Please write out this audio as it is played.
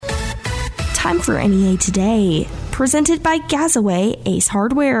Time for NEA Today, presented by Gazaway Ace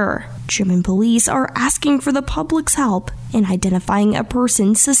Hardware. Trumann police are asking for the public's help in identifying a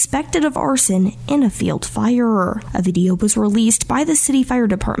person suspected of arson in a field fire. A video was released by the city fire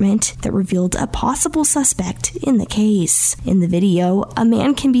department that revealed a possible suspect in the case. In the video, a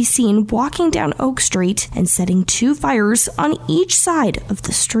man can be seen walking down Oak Street and setting 2 fires on each side of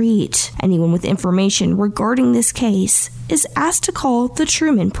the street. Anyone with information regarding this case is asked to call the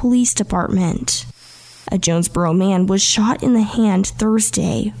Trumann Police Department. A Jonesboro man was shot in the hand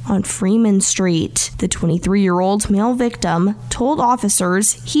Thursday on Freeman Street. The 23-year-old male victim told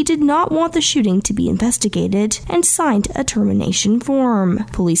officers he did not want the shooting to be investigated and signed a termination form.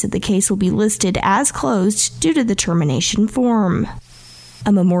 Police said the case will be listed as closed due to the termination form.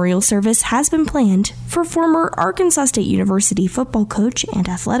 A memorial service has been planned for former Arkansas State University football coach and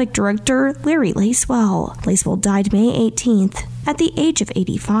athletic director Larry Lacewell. Lacewell died May 18th at the age of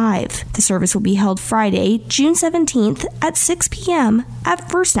 85. The service will be held Friday, June 17th at 6 p.m.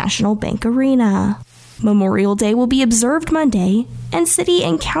 at First National Bank Arena. Memorial Day will be observed Monday, and city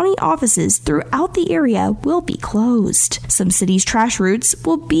and county offices throughout the area will be closed. Some cities' trash routes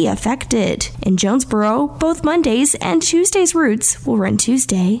will be affected. In Jonesboro, both Mondays and Tuesdays' routes will run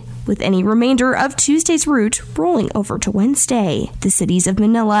Tuesday, with any remainder of Tuesday's route rolling over to Wednesday. The cities of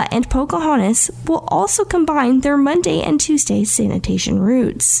Manila and Pocahontas will also combine their Monday and Tuesday sanitation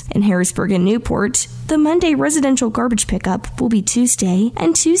routes. In Harrisburg and Newport, the Monday residential garbage pickup will be Tuesday,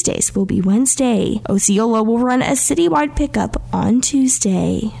 and Tuesdays will be Wednesday. Osceola will run a citywide pickup on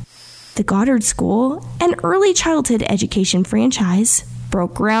Tuesday. The Goddard School, an early childhood education franchise,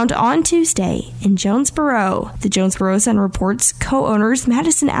 broke ground on Tuesday in Jonesboro. The Jonesboro Sun Report's co-owners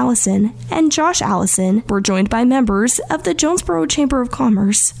Madison Allison and Josh Allison were joined by members of the Jonesboro Chamber of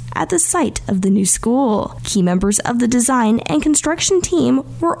Commerce at the site of the new school. Key members of the design and construction team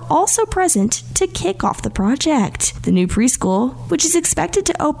were also present to kick off the project. The new preschool, which is expected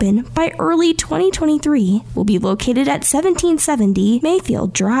to open by early 2023, will be located at 1770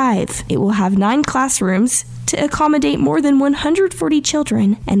 Mayfield Drive. It will have 9 classrooms to accommodate more than 140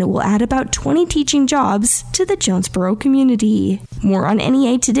 children, and it will add about 20 teaching jobs to the Jonesboro community. More on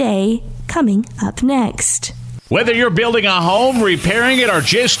NEA Today, coming up next. Whether you're building a home, repairing it, or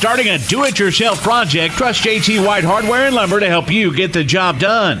just starting a do-it-yourself project, trust JT White Hardware and Lumber to help you get the job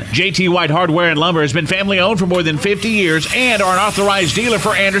done. JT White Hardware and Lumber has been family-owned for more than 50 years and are an authorized dealer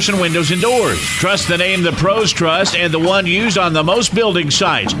for Anderson Windows and Doors. Trust the name the pros trust and the one used on the most building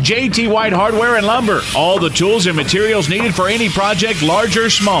sites. JT White Hardware and Lumber. All the tools and materials needed for any project, large or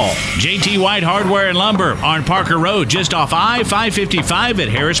small. JT White Hardware and Lumber on Parker Road, just off I-555 at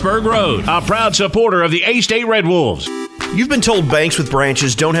Harrisburg Road. A proud supporter of the A-State Red Wolves. You've been told banks with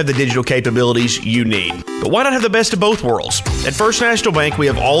branches don't have the digital capabilities you need. But why not have the best of both worlds? At First National Bank, we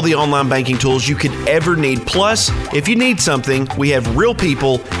have all the online banking tools you could ever need. Plus, if you need something, we have real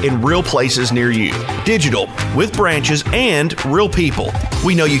people in real places near you. Digital, with branches and real people.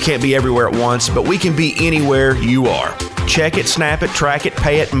 We know you can't be everywhere at once, but we can be anywhere you are. Check it, snap it, track it,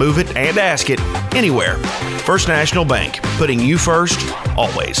 pay it, move it, and ask it anywhere. First National Bank, putting you first,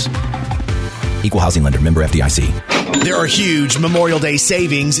 always. Equal housing lender, member FDIC. There are huge Memorial Day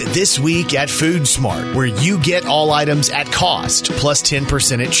savings this week at Food Smart, where you get all items at cost, plus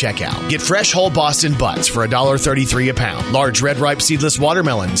 10% at checkout. Get fresh whole Boston butts for $1.33 a pound. Large red ripe seedless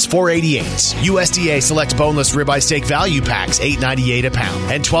watermelons, $4.88. USDA select boneless ribeye steak value packs, $8.98 a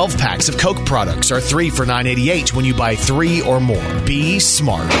pound. And 12 packs of Coke products are 3 for $9.88 when you buy 3 or more. Be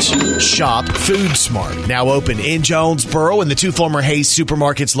smart. Shop Food Smart. Now open in Jonesboro and the 2 former Hayes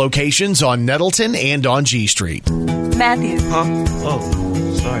Supermarkets locations on Nettleton and on G Street. Matthew. Huh? Oh,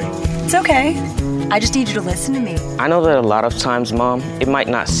 sorry. It's okay. I just need you to listen to me. I know that a lot of times, Mom, it might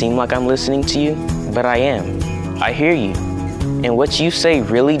not seem like I'm listening to you, but I am. I hear you. And what you say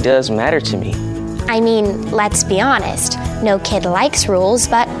really does matter to me. I mean, let's be honest. No kid likes rules,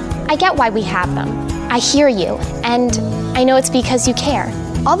 but I get why we have them. I hear you, and I know it's because you care.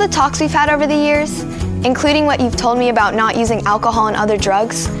 All the talks we've had over the years, including what you've told me about not using alcohol and other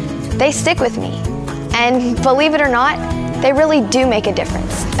drugs, they stick with me. And believe it or not, they really do make a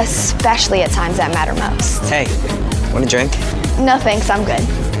difference, especially at times that matter most. Hey, want a drink? No thanks, I'm good.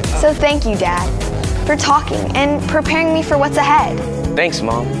 So thank you, Dad, for talking and preparing me for what's ahead. Thanks,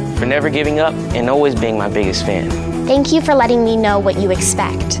 Mom, for never giving up and always being my biggest fan. Thank you for letting me know what you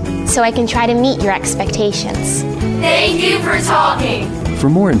expect, so I can try to meet your expectations. Thank you for talking. For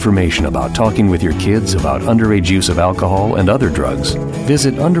more information about talking with your kids about underage use of alcohol and other drugs,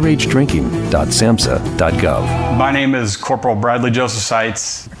 visit underagedrinking.samhsa.gov. My name is Corporal Bradley Joseph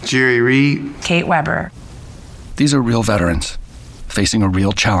Seitz. Jerry Reed. Kate Weber. These are real veterans facing a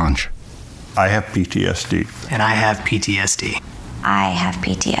real challenge. I have PTSD. And I have PTSD. I have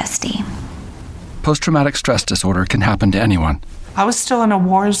PTSD. Post-traumatic stress disorder can happen to anyone. I was still in a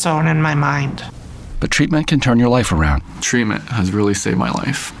war zone in my mind. But treatment can turn your life around. Treatment has really saved my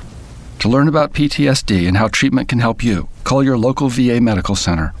life. To learn about PTSD and how treatment can help you, call your local VA medical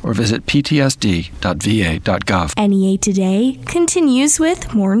center or visit ptsd.va.gov. NEA Today continues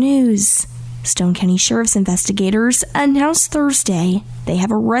with more news. Stone County Sheriff's investigators announced Thursday they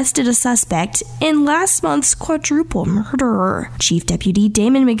have arrested a suspect in last month's quadruple murder. Chief Deputy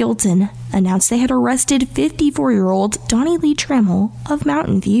Damon McGilton announced they had arrested 54-year-old Donnie Lee Trammell of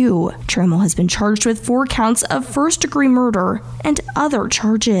Mountain View. Trammell has been charged with 4 counts of first-degree murder and other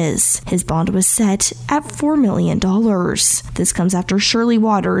charges. His bond was set at $4 million. This comes after Shirley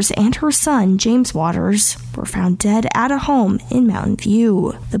Waters and her son, James Waters, were found dead at a home in Mountain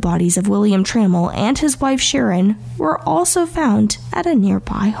View. The bodies of William Trammell and his wife Sharon were also found at a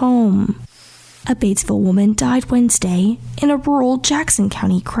nearby home. A Batesville woman died Wednesday in a rural Jackson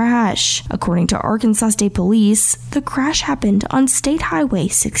County crash. According to Arkansas State Police, the crash happened on State Highway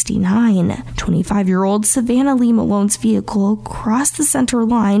 69. 25-year-old Savannah Lee Malone's vehicle crossed the center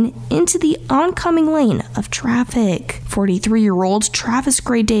line into the oncoming lane of traffic. 43-year-old Travis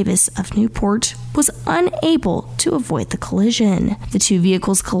Gray Davis of Newport was unable to avoid the collision. The two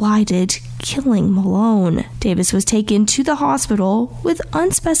vehicles collided, killing Malone. Davis was taken to the hospital with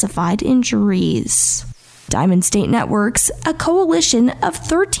unspecified injuries. Diamond State Networks, a coalition of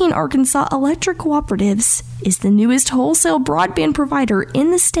 13 Arkansas electric cooperatives, is the newest wholesale broadband provider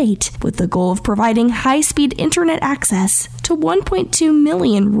in the state with the goal of providing high-speed internet access to 1.2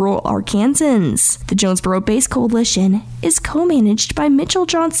 million rural Arkansans. The Jonesboro-based coalition is co-managed by Mitchell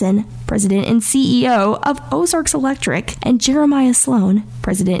Johnson, President and CEO of Ozarks Electric, and Jeremiah Sloan,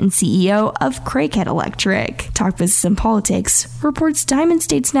 President and CEO of Craighead Electric. Talk Business and Politics reports Diamond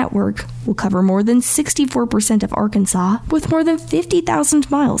State's network will cover more than 64% of Arkansas with more than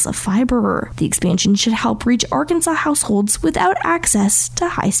 50,000 miles of fiber. The expansion should help reach Arkansas households without access to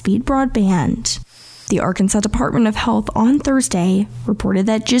high-speed broadband. The Arkansas Department of Health on Thursday reported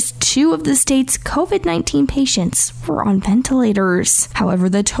that just 2 of the state's COVID-19 patients were on ventilators. However,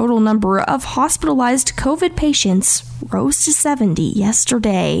 the total number of hospitalized COVID patients rose to 70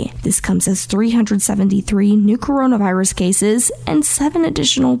 yesterday. This comes as 373 new coronavirus cases and 7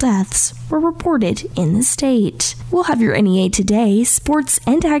 additional deaths were reported in the state. We'll have your NEA Today, sports,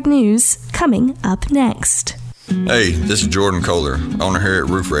 and ag news coming up next. Hey, this is Jordan Kohler, owner here at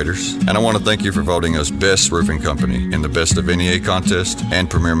Roof Raiders, and I want to thank you for voting us Best Roofing Company in the Best of NEA contest and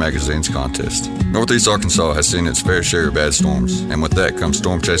Premier Magazine's contest. Northeast Arkansas has seen its fair share of bad storms, and with that comes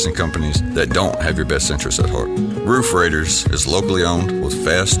storm-chasing companies that don't have your best interests at heart. Roof Raiders is locally owned with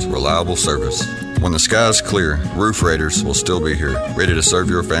fast, reliable service. When the sky's clear, Roof Raiders will still be here, ready to serve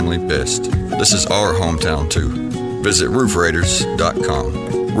your family best. This is our hometown, too. Visit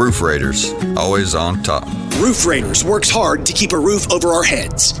roofraiders.com. Roof Raiders, always on top. Roof Raiders works hard to keep a roof over our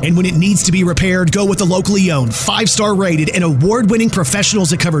heads. And when it needs to be repaired, go with the locally owned, 5-star rated, and award-winning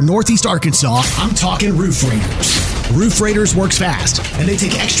professionals that cover Northeast Arkansas. I'm talking Roof Raiders. Roof Raiders works fast, and they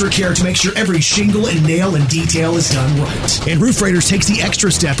take extra care to make sure every shingle and nail and detail is done right. And Roof Raiders takes the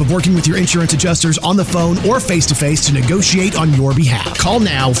extra step of working with your insurance adjusters on the phone or face-to-face to negotiate on your behalf. Call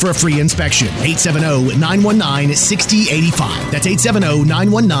now for a free inspection. 870-919-6085. That's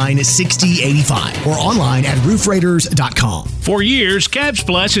 870-919-6085. Or online at roofraiders.com. For years, Cabs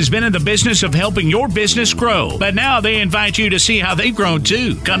Plus has been in the business of helping your business grow. But now they invite you to see how they've grown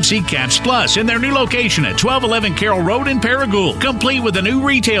too. Come see Cabs Plus in their new location at 1211 Carroll Road in Paragould, complete with a new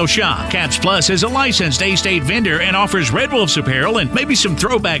retail shop. Cabs Plus is a licensed A-State vendor and offers Red Wolves apparel and maybe some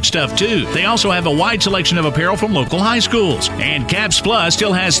throwback stuff too. They also have a wide selection of apparel from local high schools. And Cabs Plus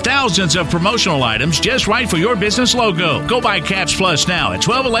still has thousands of promotional items just right for your business logo. Go buy Cabs Plus now at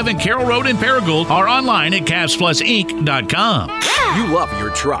 1211 Carroll Road in Paragould or online at CabsPlusInc.com. You love your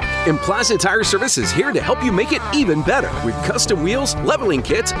truck, and Plaza Tire Service is here to help you make it even better with custom wheels, leveling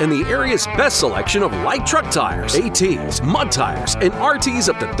kits, and the area's best selection of light truck tires, ATs, mud tires, and RTs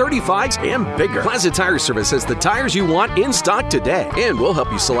up to 35s and bigger. Plaza Tire Service has the tires you want in stock today, and we'll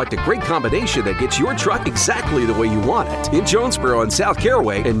help you select a great combination that gets your truck exactly the way you want it. In Jonesboro and South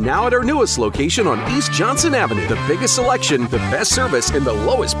Caraway, and now at our newest location on East Johnson Avenue. The biggest selection, the best service, and the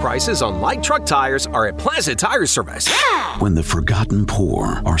lowest prices on light truck tires are at Plaza Tire Service. When the forgotten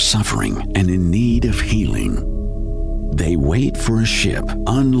poor are suffering and in need of healing, they wait for a ship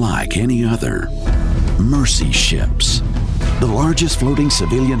unlike any other. Mercy Ships, the largest floating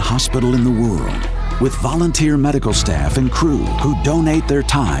civilian hospital in the world, with volunteer medical staff and crew who donate their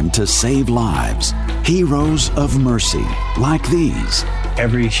time to save lives. Heroes of mercy, like these.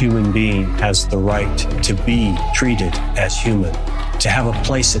 every human being has the right to be treated as human, to have a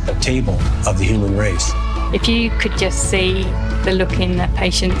place at the table of the human race. If you could just see the look in a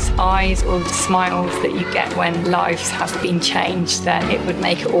patient's eyes or the smiles that you get when lives have been changed, then it would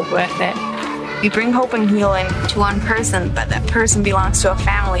make it all worth it. We bring hope and healing to one person, but that person belongs to a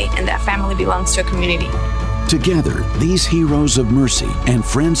family, and that family belongs to a community. Together, these heroes of mercy and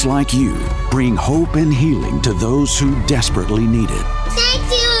friends like you bring hope and healing to those who desperately need it.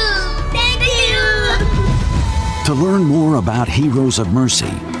 Thank you! Thank you! To learn more about Heroes of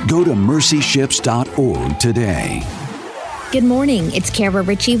Mercy, go to mercyships.org today. Good morning. It's Kara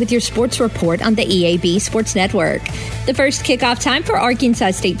Ritchie with your sports report on the EAB Sports Network. The first kickoff time for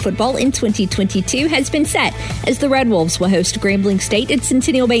Arkansas State football in 2022 has been set as the Red Wolves will host Grambling State at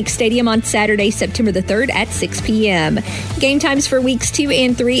Centennial Bank Stadium on Saturday, September the 3rd at 6 p.m. Game times for weeks 2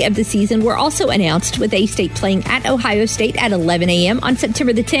 and 3 of the season were also announced, with A-State playing at Ohio State at 11 a.m. on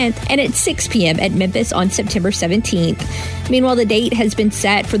September the 10th and at 6 p.m. at Memphis on September 17th. Meanwhile, the date has been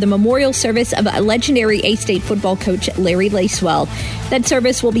set for the memorial service of legendary A-State football coach Larry Lacewell. That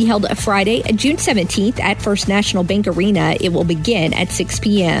service will be held Friday, June 17th at First National Bank Arena. It will begin at 6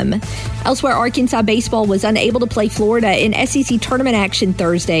 p.m. Elsewhere, Arkansas baseball was unable to play Florida in SEC tournament action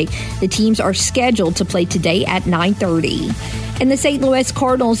Thursday. The teams are scheduled to play today at 9:30. And the St. Louis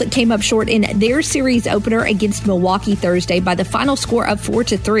Cardinals came up short in their series opener against Milwaukee Thursday by the final score of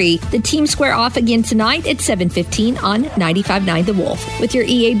 4-3. The teams square off again tonight at 7:15 on 95.9 The Wolf. With your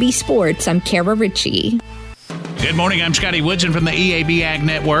EAB Sports, I'm Kara Ritchie. Good morning, I'm Scotty Woodson from the EAB Ag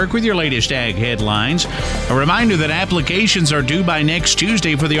Network with your latest ag headlines. A reminder that applications are due by next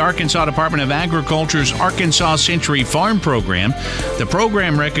Tuesday for the Arkansas Department of Agriculture's Arkansas Century Farm Program. The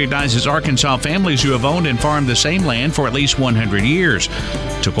program recognizes Arkansas families who have owned and farmed the same land for at least 100 years.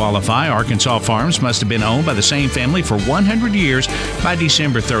 To qualify, Arkansas farms must have been owned by the same family for 100 years by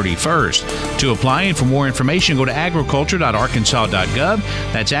December 31st. To apply and for more information, go to agriculture.arkansas.gov.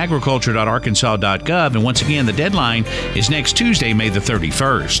 That's agriculture.arkansas.gov. And once again, the deadline is next Tuesday, May the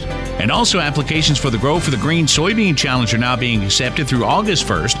 31st. And also, applications for the Grow for the Green Soybean Challenge are now being accepted through August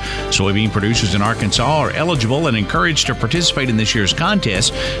 1st. Soybean producers in Arkansas are eligible and encouraged to participate in this year's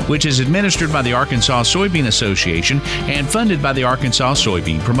contest, which is administered by the Arkansas Soybean Association and funded by the Arkansas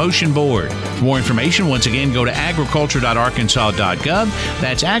Soybean Promotion Board. For more information, once again, go to agriculture.arkansas.gov.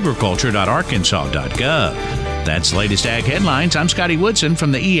 That's agriculture.arkansas.gov. That's the latest ag headlines. I'm Scotty Woodson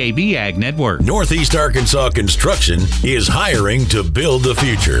from the EAB Ag Network. Northeast Arkansas Construction is hiring to build the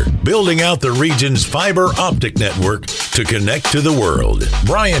future, building out the region's fiber optic network to connect to the world.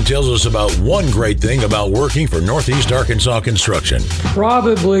 Brian tells us about one great thing about working for Northeast Arkansas Construction.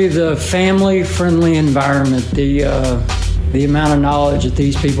 Probably the family-friendly environment, the amount of knowledge that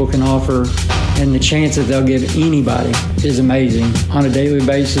these people can offer and the chance that they'll give anybody is amazing. On a daily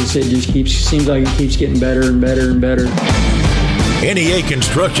basis, it just seems like it keeps getting better and better and better. NEA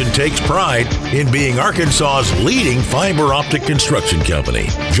Construction takes pride in being Arkansas's leading fiber optic construction company.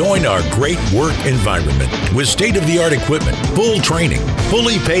 Join our great work environment with state-of-the-art equipment, full training,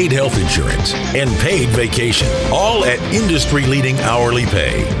 fully paid health insurance, and paid vacation, all at industry-leading hourly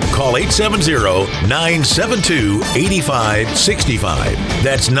pay. Call 870-972-8565.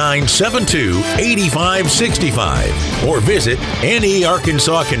 That's 972-8565. Or visit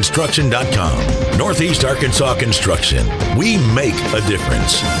nearkansasconstruction.com. Northeast Arkansas Construction. We make a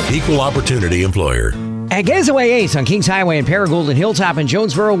difference. Equal opportunity employer. At Gazaway Ace on Kings Highway in Paragould and Hilltop in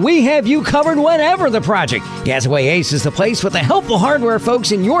Jonesboro, we have you covered whenever the project. Gazaway Ace is the place with the helpful hardware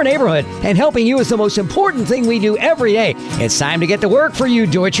folks in your neighborhood, and helping you is the most important thing we do every day. It's time to get to work for you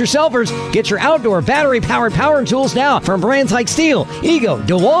do-it-yourselfers. Get your outdoor battery-powered power tools now from brands like Stihl, Ego,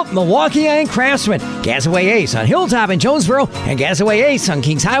 DeWalt, Milwaukee, and Craftsman. Gazaway Ace on Hilltop in Jonesboro and Gazaway Ace on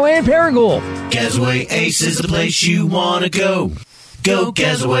Kings Highway in Paragould. Gazaway Ace is the place you want to go. Go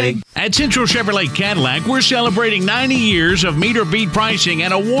Gazaway. At Central Chevrolet Cadillac, we're celebrating 90 years of meter beat pricing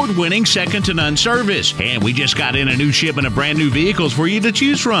and award-winning second-to-none service. And we just got in a new shipment of brand-new vehicles for you to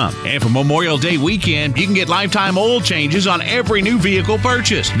choose from. And for Memorial Day weekend, you can get lifetime oil changes on every new vehicle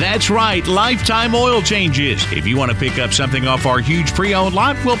purchase. That's right, lifetime oil changes. If you want to pick up something off our huge pre-owned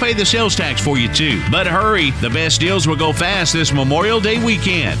lot, we'll pay the sales tax for you too. But hurry, the best deals will go fast this Memorial Day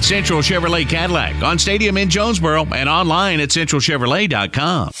weekend. Central Chevrolet Cadillac on Stadium in Jonesboro and online at centralchevrolet.com.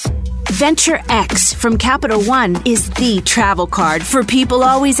 Venture X from Capital One is the travel card for people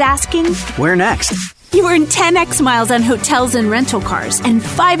always asking, where next? You earn 10x miles on hotels and rental cars, and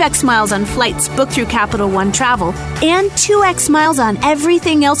 5x miles on flights booked through Capital One Travel, and 2x miles on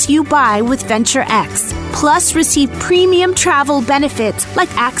everything else you buy with Venture X. Plus, receive premium travel benefits like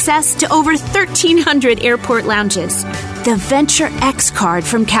access to over 1,300 airport lounges. The Venture X card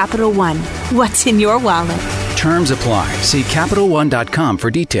from Capital One. What's in your wallet? Terms apply. See CapitalOne.com for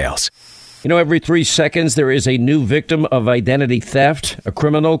details. You know, every 3 seconds there is a new victim of identity theft. A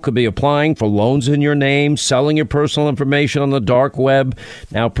criminal could be applying for loans in your name, selling your personal information on the dark web.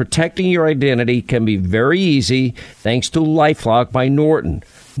 Now, protecting your identity can be very easy thanks to LifeLock by Norton.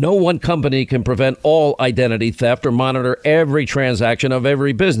 No one company can prevent all identity theft or monitor every transaction of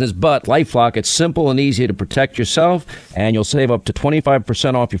every business, but LifeLock, it's simple and easy to protect yourself, and you'll save up to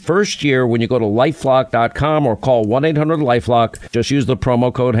 25% off your first year when you go to LifeLock.com or call 1-800-LifeLock. Just use the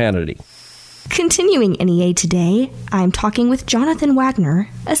promo code Hannity. Continuing NEA Today, I'm talking with Jonathan Wagner,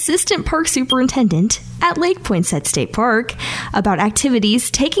 Assistant Park Superintendent at Lake Poinsett State Park, about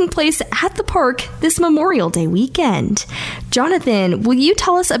activities taking place at the park this Memorial Day weekend. Jonathan, will you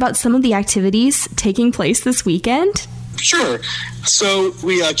tell us about some of the activities taking place this weekend? Sure. So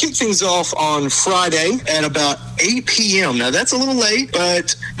we kick things off on Friday at about 8 p.m. Now, that's a little late,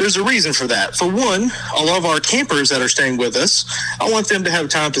 but there's a reason for that. For one, a lot of our campers that are staying with us, I want them to have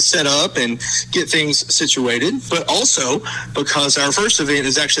time to set up and get things situated, but also because our first event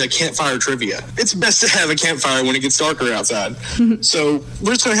is actually a campfire trivia. It's best to have a campfire when it gets darker outside. So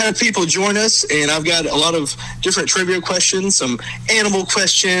we're just going to have people join us, and I've got a lot of different trivia questions, some animal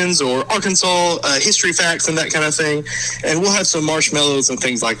questions or Arkansas history facts and that kind of thing. And we'll have some marshmallows and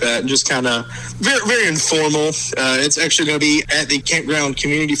things like that, and just kind of very, very informal. It's actually going to be at the Campground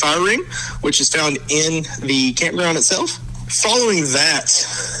Community Fire Ring, which is found in the campground itself. Following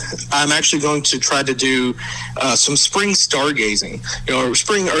that, I'm actually going to try to do some spring stargazing, or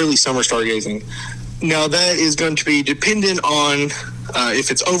spring early summer stargazing. Now, that is going to be dependent on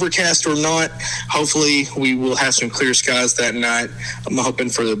if it's overcast or not. Hopefully, we will have some clear skies that night. I'm hoping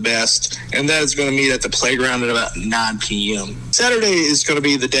for the best. And that is going to meet at the playground at about 9 p.m. Saturday is going to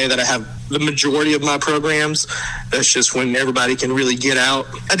be the day that I have the majority of my programs. That's just when everybody can really get out.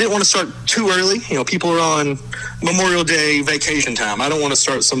 I didn't want to start too early. People are on Memorial Day vacation time. I don't want to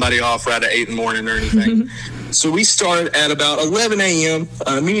start somebody off right at 8 in the morning or anything. So we start at about 11 a.m.,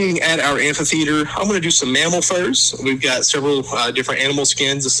 meeting at our amphitheater. I'm going to do some mammal furs. We've got several different animal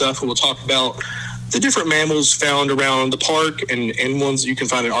skins and stuff, and we'll talk about the different mammals found around the park and ones that you can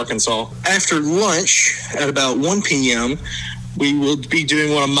find in Arkansas. After lunch at about 1 p.m., we will be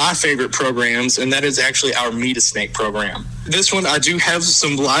doing one of my favorite programs, and that is actually our Meet a Snake program. This one, I do have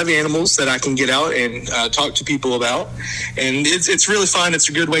some live animals that I can get out and talk to people about, and it's really fun. It's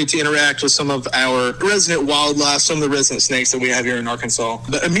a good way to interact with some of our resident wildlife, some of the resident snakes that we have here in Arkansas.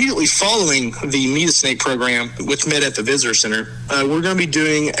 But immediately following the Meet a Snake program, which met at the Visitor Center, we're going to be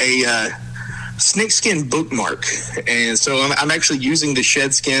doing a snakeskin bookmark. And so I'm actually using the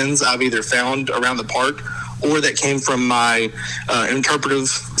shed skins I've either found around the park or that came from my interpretive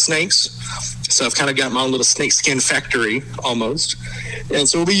snakes. So I've kind of got my own little snakeskin factory almost. And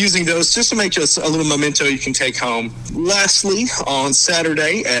so we'll be using those just to make us a little memento you can take home. Lastly, on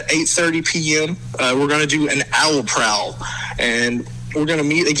Saturday at 8:30 p.m., we're going to do an owl prowl. And we're going to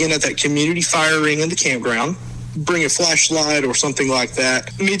meet again at that community fire ring in the campground. Bring a flashlight or something like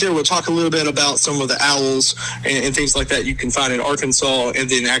that. Meet there, we'll talk a little bit about some of the owls and things like that you can find in Arkansas, and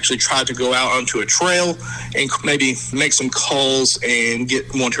then actually try to go out onto a trail and maybe make some calls and get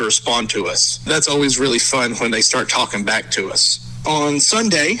one to respond to us. That's always really fun when they start talking back to us. On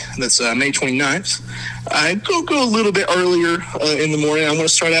Sunday, that's May 29th, I go a little bit earlier in the morning. I'm going to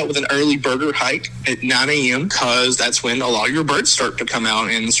start out with an early birder hike at 9 a.m. because that's when a lot of your birds start to come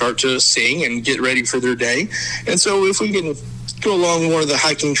out and start to sing and get ready for their day. And so if we can go along one of the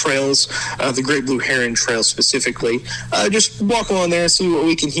hiking trails, the Great Blue Heron Trail specifically, just walk along there and see what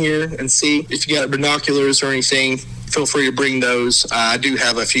we can hear and see. If you got binoculars or anything, feel free to bring those. I do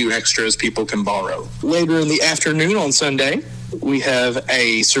have a few extras people can borrow. Later in the afternoon on Sunday, we have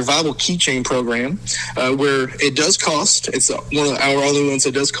a survival keychain program where it does cost. It's one of our only ones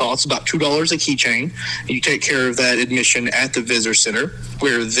that does cost about $2 a keychain. You take care of that admission at the Visitor Center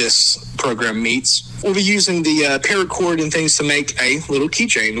where this program meets. We'll be using the paracord and things to make a little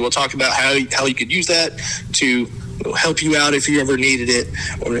keychain. We'll talk about how you could use that to help you out if you ever needed it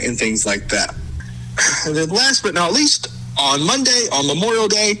and things like that. And then last but not least, on Monday, on Memorial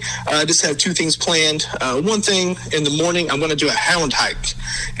Day, I just have two things planned. One thing in the morning, I'm going to do a hound hike.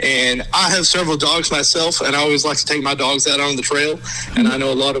 And I have several dogs myself, and I always like to take my dogs out on the trail. And I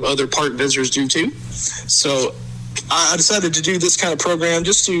know a lot of other park visitors do too. So I decided to do this kind of program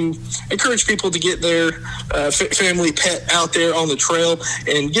just to encourage people to get their family pet out there on the trail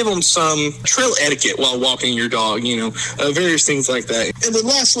and give them some trail etiquette while walking your dog, various things like that. And then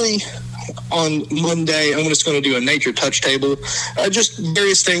lastly, on Monday, I'm just going to do a nature touch table, just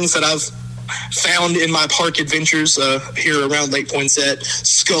various things that found in my park adventures here around Lake Poinsett.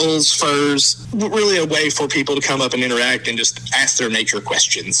 Skulls, furs, really a way for people to come up and interact and just ask their nature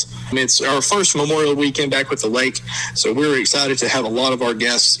questions. It's our first Memorial Weekend back with the lake, so we're excited to have a lot of our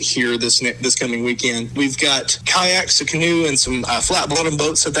guests here this coming weekend. We've got kayaks, a canoe, and some flat bottom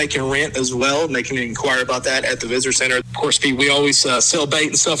boats that they can rent as well, and they can inquire about that at the Visitor Center. Of course, we always sell bait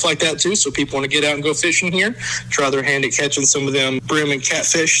and stuff like that too, so people want to get out and go fishing here, try their hand at catching some of them brim and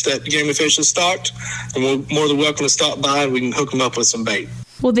catfish that Game and Fish has stocked, and we're more than welcome to stop by and we can hook them up with some bait.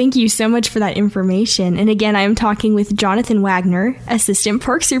 Well, thank you so much for that information. And again, I am talking with Jonathan Wagner, Assistant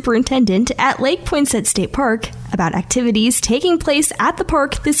Park Superintendent at Lake Poinsett State Park, about activities taking place at the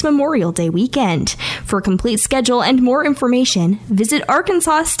park this Memorial Day weekend. For a complete schedule and more information, visit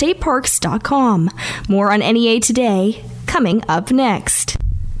ArkansasStateParks.com. More on NEA Today, coming up next.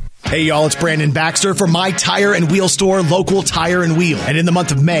 Hey y'all, it's Brandon Baxter from My Tire and Wheel Store, local tire and wheel. And in the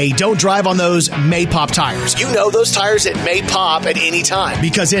month of May, don't drive on those May Pop tires. You know those tires that may pop at any time.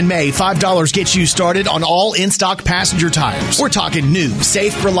 Because in May, $5 gets you started on all in-stock passenger tires. We're talking new,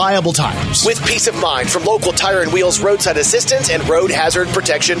 safe, reliable tires. With peace of mind from local Tire and Wheel's roadside assistance and road hazard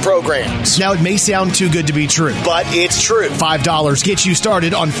protection programs. Now, it may sound too good to be true, but it's true. $5 gets you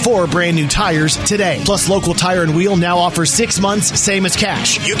started on 4 brand new tires today. Plus, local Tire and Wheel now offers 6 months, same as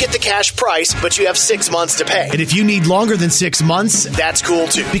cash. You get the cash price, but you have 6 months to pay. And if you need longer than 6 months, that's cool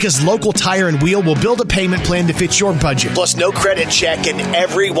too. Because local Tire and Wheel will build a payment plan to fit your budget. Plus no credit check and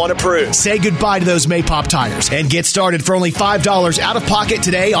everyone approved. Say goodbye to those Maypop tires and get started for only $5 out of pocket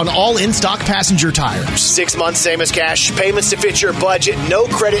today on all in-stock passenger tires. 6 months, same as cash. Payments to fit your budget. No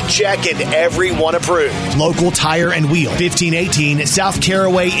credit check and everyone approved. Local Tire and Wheel, 1518 South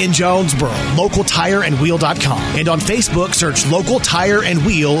Caraway in Jonesboro. LocalTireandWheel.com. And on Facebook, search Local Tire and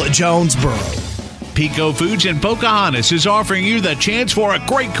Wheel Jonesboro. Pico Foods in Pocahontas is offering you the chance for a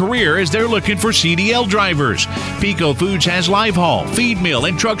great career as they're looking for CDL drivers. Pico Foods has live haul, feed mill,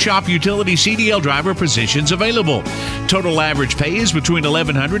 and truck shop utility CDL driver positions available. Total average pay is between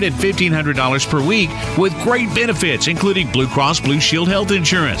 $1,100 and $1,500 per week with great benefits, including Blue Cross Blue Shield health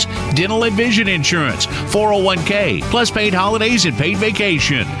insurance, dental and vision insurance, 401k, plus paid holidays and paid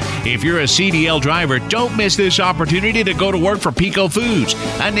vacation. If you're a CDL driver, don't miss this opportunity to go to work for Pico Foods,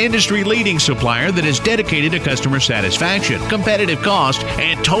 an industry-leading supplier that is dedicated to customer satisfaction, competitive cost,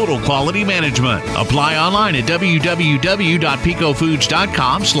 and total quality management. Apply online at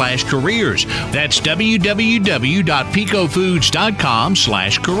www.picofoods.com/careers. That's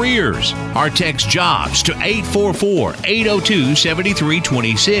www.picofoods.com/careers. Or text JOBS to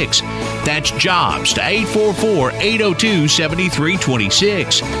 844-802-7326. That's JOBS to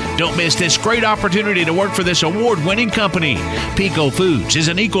 844-802-7326. Don't miss this great opportunity to work for this award-winning company. Pico Foods is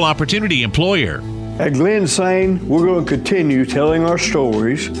an equal opportunity employer. At Glen Sain, we're going to continue telling our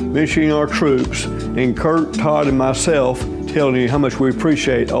stories, mentioning our troops, and Kurt, Todd, and myself telling you how much we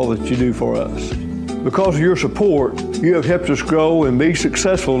appreciate all that you do for us. Because of your support, you have helped us grow and be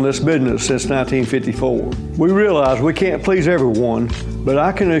successful in this business since 1954. We realize we can't please everyone, but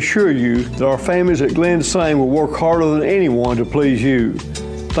I can assure you that our families at Glen Sain will work harder than anyone to please you.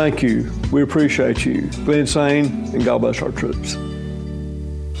 Thank you. We appreciate you. Glen Sain, and God bless our troops.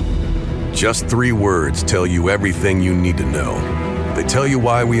 Just 3 words tell you everything you need to know. They tell you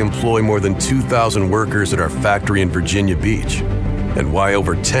why we employ more than 2,000 workers at our factory in Virginia Beach, and why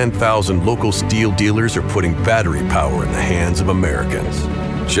over 10,000 local steel dealers are putting battery power in the hands of Americans.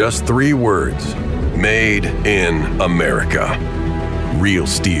 Just 3 words. Made in America. Real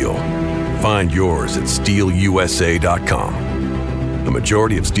steel. Find yours at steelusa.com. The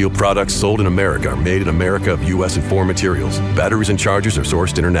majority of steel products sold in America are made in America of U.S. and foreign materials. Batteries and chargers are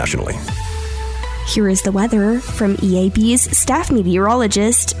sourced internationally. Here is the weather from EAB's staff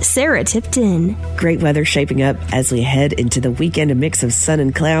meteorologist, Sarah Tipton. Great weather shaping up as we head into the weekend. A mix of sun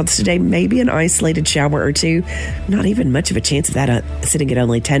and clouds today, maybe an isolated shower or two. Not even much of a chance of that, sitting at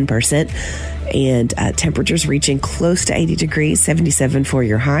only 10%. And temperatures reaching close to 80 degrees, 77 for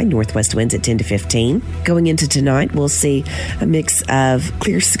your high, northwest winds at 10 to 15. Going into tonight, we'll see a mix of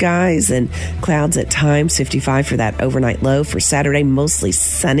clear skies and clouds at times, 55 for that overnight low. For Saturday, mostly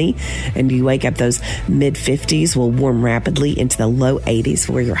sunny, and you wake up those mid-50s. Will warm rapidly into the low 80s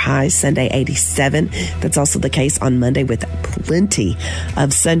for your highs. Sunday, 87. That's also the case on Monday with plenty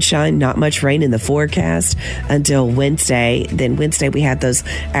of sunshine, not much rain in the forecast until Wednesday. Then Wednesday, we have those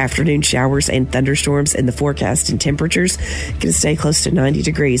afternoon showers and thunderstorms in the forecast, and temperatures going to stay close to 90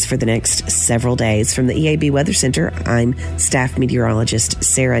 degrees for the next several days. From the EAB Weather Center, I'm staff meteorologist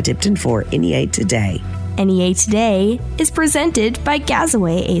Sarah Tipton for NEA Today. NEA Today is presented by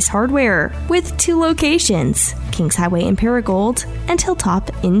Gazaway Ace Hardware with 2 locations, Kings Highway in Paragould and Hilltop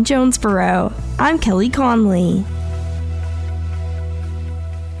in Jonesboro. I'm Kelly Conley.